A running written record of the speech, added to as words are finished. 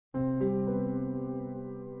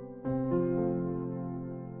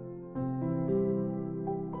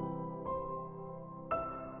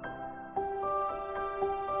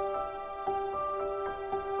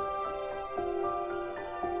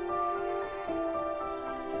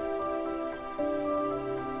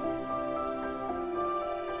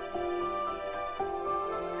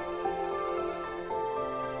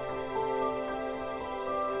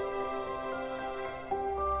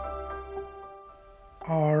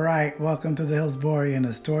Alright, welcome to the Hillsborough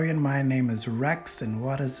Historian. My name is Rex, and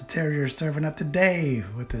what is the Terrier serving up today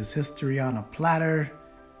with his history on a platter?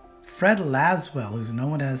 Fred Lasswell, who's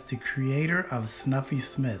known as the creator of Snuffy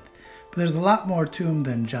Smith. But there's a lot more to him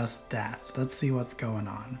than just that, so let's see what's going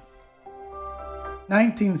on.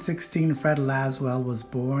 1916, Fred Lasswell was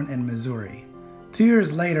born in Missouri. 2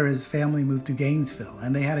 years later, his family moved to Gainesville,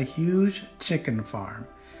 and they had a huge chicken farm.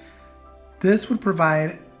 This would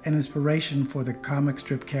provide an inspiration for the comic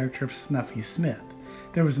strip character of Snuffy Smith.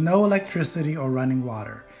 There was no electricity or running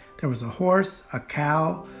water. There was a horse, a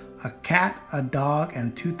cow, a cat, a dog,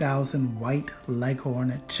 and 2,000 white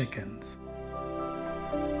leghorn chickens.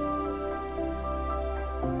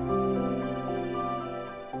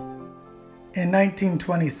 In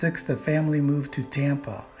 1926, the family moved to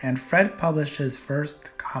Tampa, and Fred published his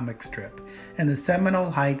first comic strip in the Seminole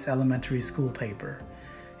Heights Elementary School paper.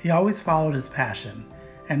 He always followed his passion,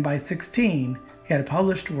 and by 16, he had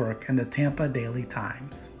published work in the Tampa Daily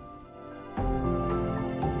Times.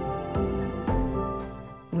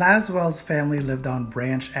 Lasswell's family lived on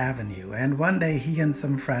Branch Avenue, and one day he and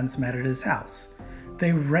some friends met at his house.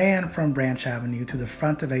 They ran from Branch Avenue to the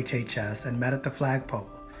front of HHS and met at the flagpole.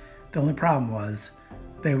 The only problem was,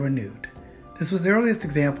 they were nude. This was the earliest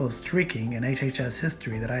example of streaking in HHS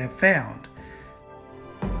history that I have found.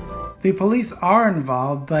 The police are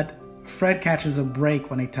involved, but Fred catches a break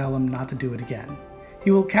when they tell him not to do it again. He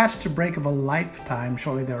will catch the break of a lifetime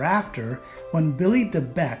shortly thereafter when Billy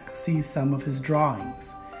DeBeck sees some of his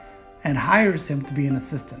drawings and hires him to be an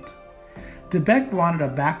assistant. DeBeck wanted a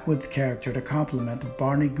backwoods character to complement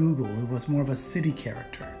Barney Google, who was more of a city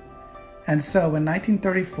character. And so in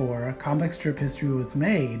 1934, comic strip history was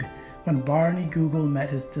made when Barney Google met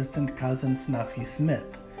his distant cousin Snuffy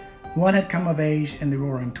Smith. One had come of age in the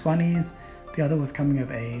Roaring '20s, the other was coming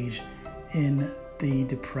of age in the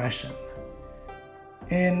Depression.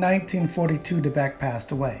 In 1942, DeBeck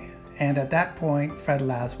passed away, and at that point, Fred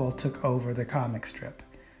Lasswell took over the comic strip.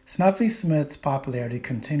 Snuffy Smith's popularity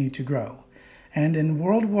continued to grow, and in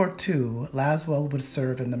World War II, Lasswell would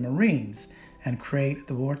serve in the Marines and create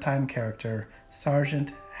the wartime character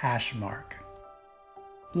Sergeant Hashmark.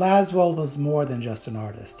 Lasswell was more than just an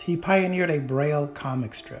artist. He pioneered a Braille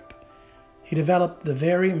comic strip. He developed the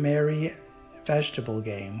Very Merry Vegetable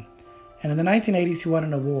Game, and in the 1980s he won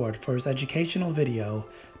an award for his educational video,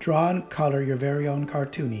 Draw and Color Your Very Own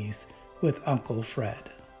Cartoonies with Uncle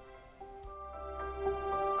Fred.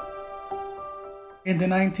 In the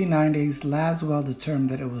 1990s, Lasswell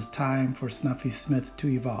determined that it was time for Snuffy Smith to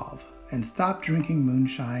evolve and stop drinking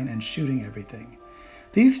moonshine and shooting everything.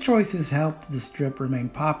 These choices helped the strip remain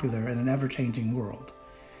popular in an ever-changing world.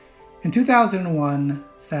 In 2001,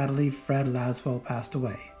 sadly, Fred Lasswell passed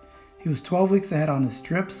away. He was 12 weeks ahead on his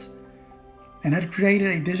strips and had created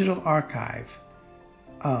a digital archive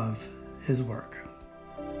of his work.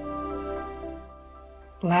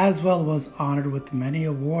 Lasswell was honored with many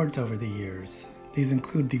awards over the years. These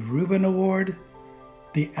include the Reuben Award,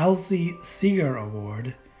 the Elsie Seeger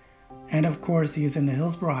Award, and of course he is in the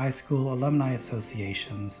Hillsborough High School Alumni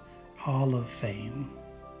Association's Hall of Fame.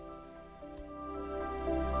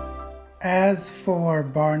 As for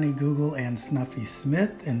Barney Google and Snuffy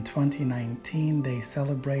Smith, in 2019 they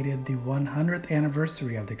celebrated the 100th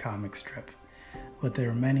anniversary of the comic strip with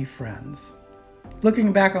their many friends.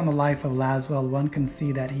 Looking back on the life of Lasswell, one can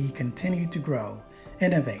see that he continued to grow,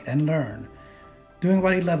 innovate, and learn, doing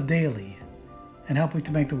what he loved daily and helping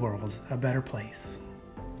to make the world a better place.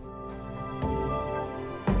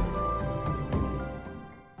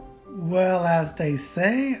 Well, as they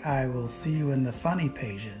say, I will see you in the funny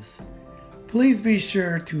pages. Please be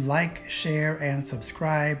sure to like, share, and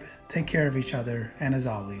subscribe. Take care of each other, and as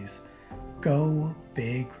always, go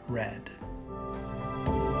Big Red.